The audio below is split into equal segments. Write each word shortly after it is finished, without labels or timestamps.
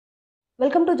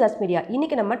Welcome to Just Media.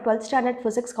 இன்னைக்கு நம்ம 12th standard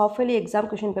physics half yearly exam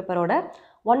question paper-ஓட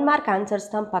 1 mark answers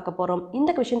தான் பார்க்க போறோம். இந்த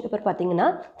question paper பாத்தீங்கன்னா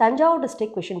தஞ்சாவூர்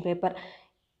district question paper.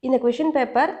 இந்த question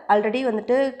paper ஆல்ரெடி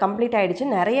வந்துட்டு கம்ப்ளீட் ஆயிடுச்சு.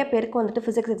 நிறைய பேருக்கு வந்துட்டு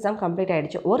physics exam கம்ப்ளீட்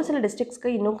ஆயிடுச்சு. ஒரு சில districtsக்கு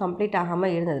இன்னும் கம்ப்ளீட் ஆகாம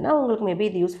இருந்ததுன்னா உங்களுக்கு மேபி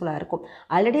இது யூஸ்ஃபுல்லா இருக்கும்.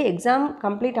 ஆல்ரெடி எக்ஸாம்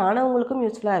கம்ப்ளீட் ஆனவங்களுக்கும்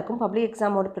யூஸ்ஃபுல்லா இருக்கும். பப்ளிக்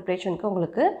எக்ஸாமோட ப்ரிப்பரேஷனுக்கு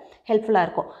உங்களுக்கு ஹெல்ப்ஃபுல்லா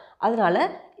இருக்கும். அதனால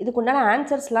இதுக்குண்டான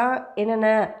ஆன்சர்ஸ்லாம் என்னென்ன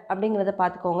அப்படிங்கிறத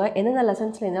பார்த்துக்கோங்க. எந்தெந்த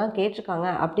லெசன்ஸில் இதெல்லாம் கேட்டிருக்காங்க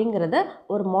அப்படிங்கிறத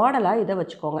ஒரு மாடலாக இதை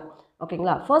வச்சுக்கோங்க.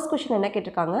 ஓகேங்களா? ஃபர்ஸ்ட் கொஸ்டின் என்ன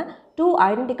கேட்டிருக்காங்க? Two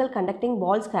identical conducting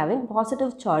balls having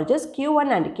positive charges Q1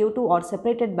 and Q2 are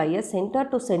separated by a center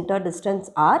to center distance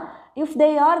R if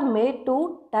they are made to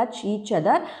touch each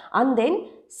other and then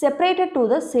separated to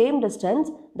the same distance,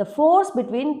 the force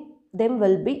between them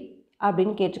will be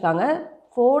அப்படின்னு கேட்டிருக்காங்க.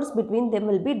 force between them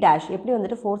will be dash. எப்படி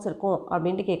வந்துட்டு force இருக்கும்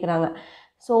அப்படின்ட்டு கேட்குறாங்க.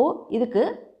 So இதுக்கு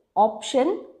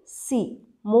option C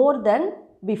more than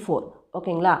before.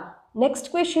 ஓகேங்களா?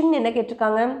 Next question என்ன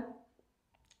கேட்டிருக்காங்க?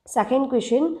 Second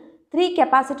question, three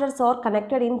capacitors are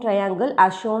connected in triangle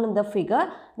as shown in the figure.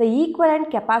 The equivalent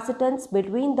capacitance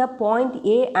between the point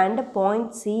A and point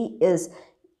C is.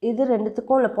 இது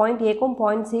ரெண்டுத்துக்கும் உள்ள point ஏக்கும்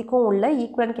point சிக்கும் உள்ள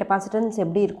equivalent capacitance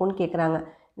எப்படி இருக்கும்னு கேட்குறாங்க.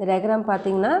 இந்த டயக்ராம்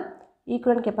பார்த்தீங்கன்னா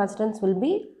equivalent capacitance will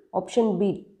be option B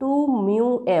 2 mu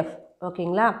f.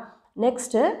 ஓகேங்களா?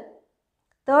 Next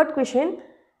third question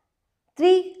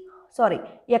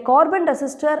a carbon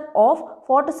resistor of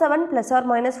 47 plus or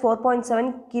minus 4.7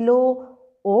 kilo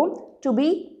ohm to be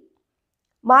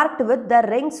marked with the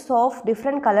rings of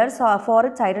different colors for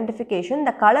its identification.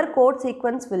 The color code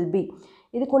sequence will be.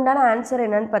 இதுக்கு உண்டான answer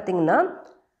என்னன்னு பார்த்தீங்கன்னா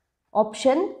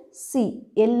option C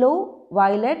yellow,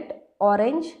 violet,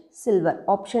 orange, silver.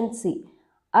 Option C.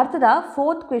 அடுத்ததா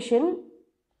fourth question,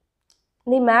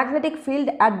 the magnetic field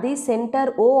at the center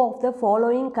O of the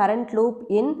following current loop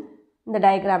in the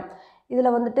diagram.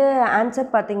 இதில் வந்துட்டு answer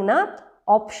பார்த்தீங்கன்னா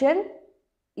option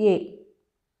A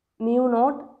mu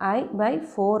naught I by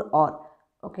 4R.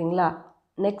 ஓகேங்களா?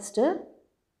 Next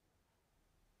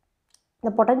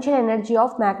the potential energy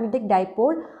of magnetic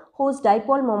dipole whose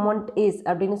dipole moment is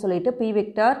அப்படின்னு சொல்லிட்டு P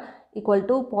vector equal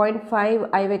to 0.5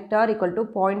 I vector equal to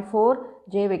 0.4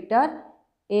 J vector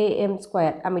am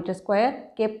square ammeter square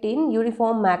kept in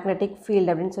uniform magnetic field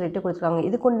அப்படின்னு சொல்லிட்டு கொடுத்துருக்காங்க.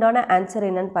 இதுக்கு உண்டான answer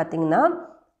என்னன்னு பார்த்தீங்கன்னா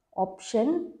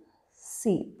option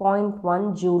C 0.1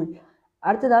 joule.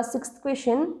 அடுத்ததா sixth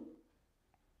question,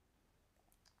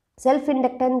 self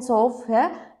inductance of a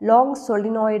long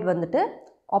solenoid வந்துட்டு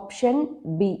option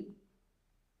B.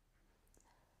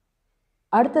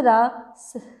 அடுத்ததா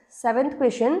seventh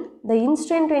question, the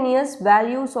instantaneous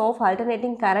values of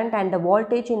alternating current and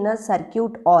voltage in a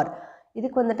circuit R.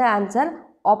 இதுக்கு வந்துட்டு answer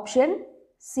option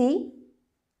C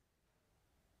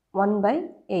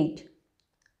 1/8.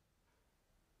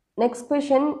 Next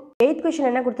question, eighth question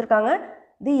என்ன கொடுத்துருக்காங்க?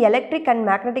 தி electric and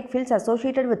magnetic fields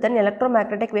associated with an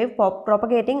electromagnetic wave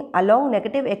propagating along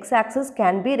negative X axis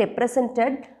can be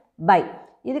represented by.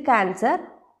 இதுக்கு answer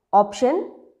option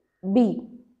B.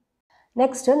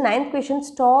 Next ninth question,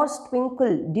 stars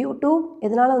twinkle due to.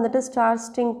 இதனால் வந்துட்டு stars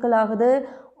twinkle ஆகுது.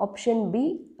 Option B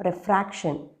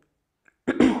refraction.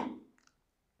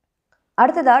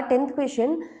 அடுத்ததா 10th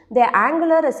question, the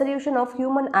angular resolution of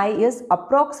human eye is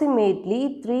approximately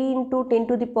 3 ×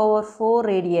 10⁴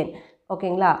 radian.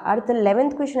 ஓகேங்களா? அடுத்து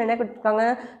 11th question என்ன கொடுத்துருக்காங்க?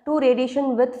 2 radiation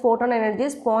with photon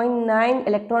energies 0.9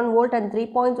 electron volt and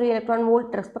 3.3 electron volt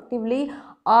respectively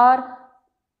are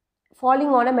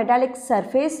falling on a metallic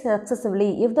surface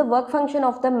successively. If the work function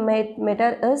of the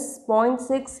matter is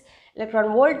 0.6 electron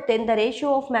volt, then the ratio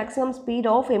of maximum speed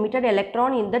of emitted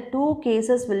electron in the two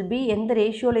cases will be. எந்த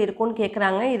ரேஷியோவில் இருக்கும்னு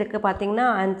கேட்குறாங்க. இதுக்கு பார்த்தீங்கன்னா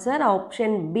answer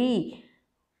option B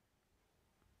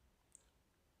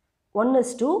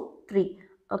 1:3.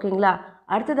 ஓகேங்களா?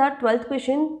 அடுத்ததா 12th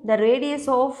question, the radius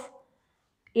of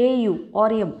AU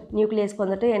ஆரியம் நியூக்ளியஸ்க்கு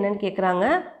வந்துட்டு என்னன்னு கேட்குறாங்க.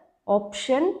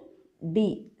 Option D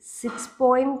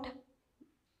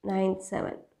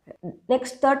 6.97.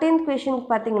 நெக்ஸ்ட் 13th கொஷினுக்கு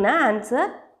பார்த்தீங்கன்னா ஆன்சர்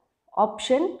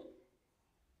ஆப்ஷன்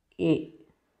ஏ.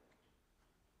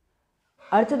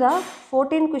 அடுத்ததா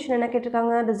 14th கொஷின் என்ன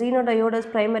கேட்டிருக்காங்க? the xenodiode is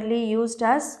primarily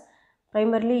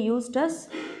used as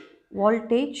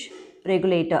voltage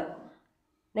regulator.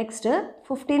 Next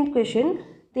 15th question,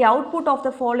 the output of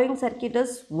the following circuit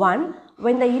is 1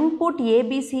 when the input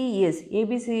ABC is.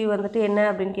 ABC வந்துட்டு என்ன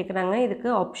அப்படின்னு கேட்குறாங்க. இதுக்கு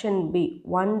ஆப்ஷன் பி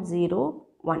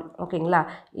 101. ஓகேங்களா?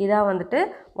 இதான் வந்துட்டு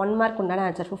 1 மார்க் உண்டான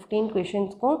ஆன்சர். 15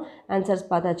 கொஷின்ஸ்க்கும் ஆன்சர்ஸ்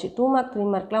பார்த்தாச்சு. 2 மார்க் 3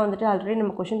 மார்க்லாம் வந்துட்டு ஆல்ரெடி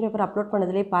நம்ம கொஷின் பேப்பர் அப்லோட்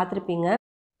பண்ணதுலேயே பார்த்துருப்பீங்க.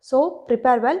 So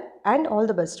prepare well and all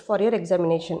the best for your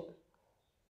examination.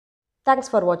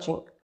 Thanks for வாட்சிங்.